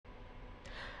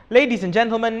Ladies and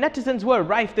gentlemen, netizens were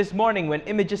rife this morning when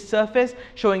images surfaced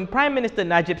showing Prime Minister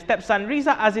Najib's stepson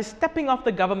Riza Aziz stepping off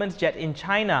the government's jet in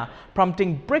China,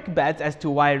 prompting brickbats as to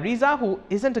why Riza, who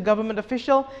isn't a government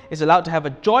official, is allowed to have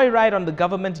a joyride on the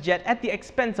government jet at the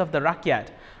expense of the Rakyat.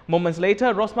 Moments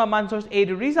later, Rosmah Mansor's aide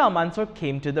Rizal Mansor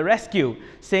came to the rescue,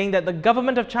 saying that the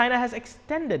government of China has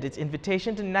extended its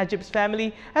invitation to Najib's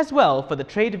family as well for the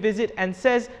trade visit and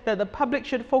says that the public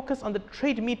should focus on the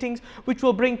trade meetings which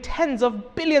will bring tens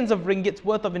of billions of ringgits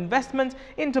worth of investments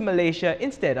into Malaysia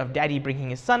instead of daddy bringing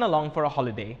his son along for a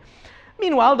holiday.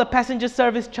 Meanwhile, the passenger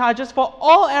service charges for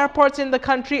all airports in the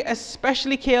country,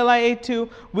 especially KLIA2,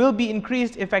 will be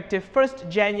increased effective 1st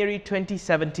January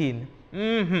 2017.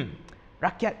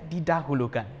 Rakyat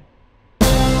didahulukan.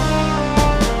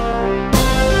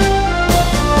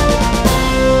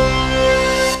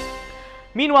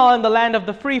 Meanwhile, in the land of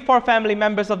the free, 4 family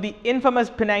members of the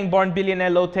infamous Penang-born billionaire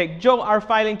Low-Tech Joe are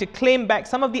filing to claim back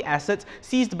some of the assets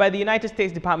seized by the United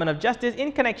States Department of Justice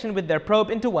in connection with their probe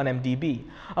into 1MDB.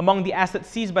 Among the assets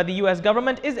seized by the US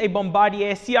government is a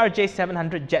Bombardier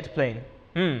CRJ-700 jet plane.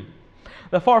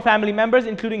 The 4 family members,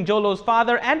 including Jolo's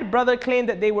father and brother, claim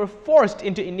that they were forced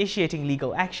into initiating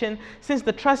legal action since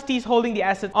the trustees holding the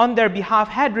assets on their behalf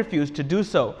had refused to do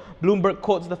so. Bloomberg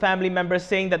quotes the family members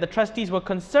saying that the trustees were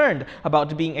concerned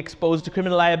about being exposed to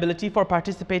criminal liability for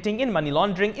participating in money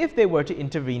laundering if they were to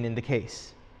intervene in the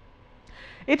case.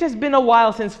 It has been a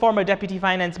while since former Deputy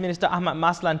Finance Minister Ahmad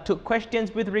Maslan took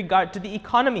questions with regard to the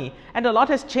economy, and a lot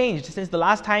has changed since the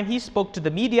last time he spoke to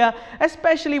the media,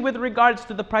 especially with regards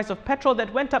to the price of petrol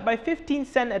that went up by 15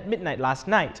 cents at midnight last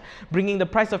night, bringing the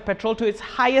price of petrol to its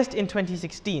highest in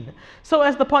 2016. So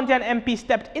as the Pontian MP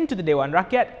stepped into the Dewan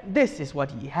Rakyat, this is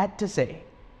what he had to say.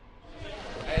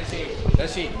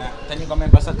 Rashid, nak tanya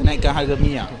komen pasal kenaikan harga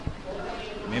minyak.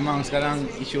 Memang sekarang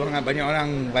isu sangat banyak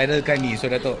orang viralkan ni, so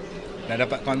Datuk. Dah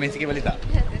dapat komen sikit boleh tak?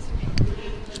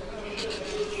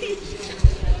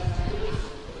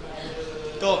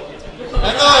 Tok.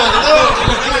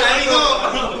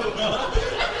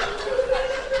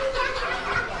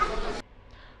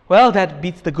 Well, that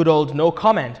beats the good old no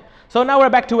comment. So now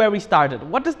we're back to where we started.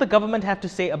 What does the government have to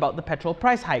say about the petrol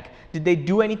price hike? Did they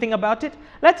do anything about it?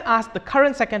 Let's ask the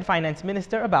current second finance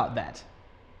minister about that.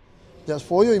 Just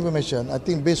for your information, I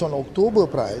think based on October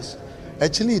price,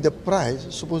 actually the price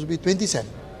is supposed to be 20 cents.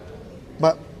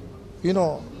 But, you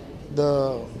know,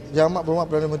 the Jamak Berhormat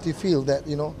Perdana Menteri feel that,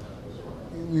 you know,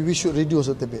 we should reduce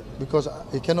a little bit because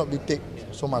it cannot be take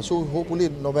so much. So hopefully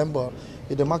in November,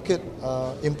 if the market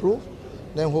improve,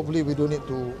 then hopefully we don't need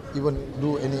to even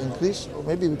do any increase, or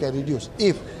maybe we can reduce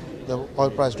if the oil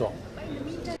price drop.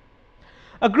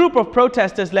 A group of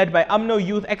protesters led by UMNO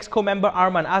Youth Exco member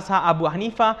Arman Azhar Abu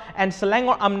Hanifa and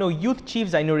Selangor UMNO Youth Chief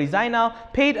Zainuri Zainal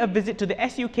paid a visit to the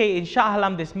SUK in Shah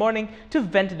Alam this morning to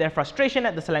vent their frustration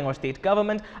at the Selangor state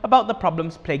government about the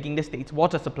problems plaguing the state's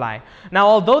water supply. Now,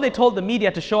 although they told the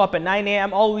media to show up at 9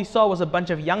 AM, all we saw was a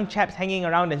bunch of young chaps hanging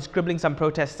around and scribbling some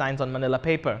protest signs on manila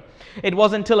paper. It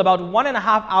wasn't until about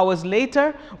 1.5 hours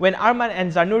later when Arman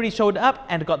and Zainuri showed up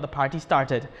and got the party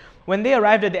started. When they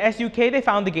arrived at the SUK, they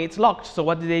found the gates locked. So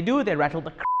what did they do? They rattled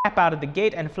the crap out of the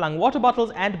gate and flung water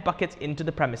bottles and buckets into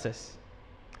the premises.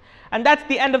 And that's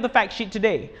the end of the fact sheet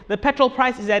today. The petrol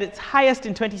price is at its highest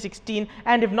in 2016,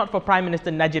 and if not for Prime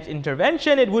Minister Najib's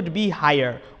intervention, it would be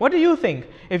higher. What do you think?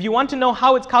 If you want to know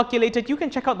how it's calculated, you can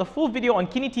check out the full video on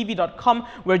KiniTV.com,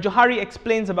 where Johari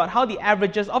explains about how the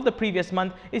averages of the previous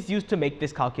month is used to make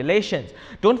these calculations.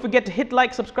 Don't forget to hit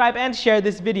like, subscribe, and share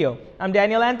this video. I'm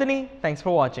Daniel Anthony. Thanks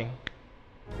for watching.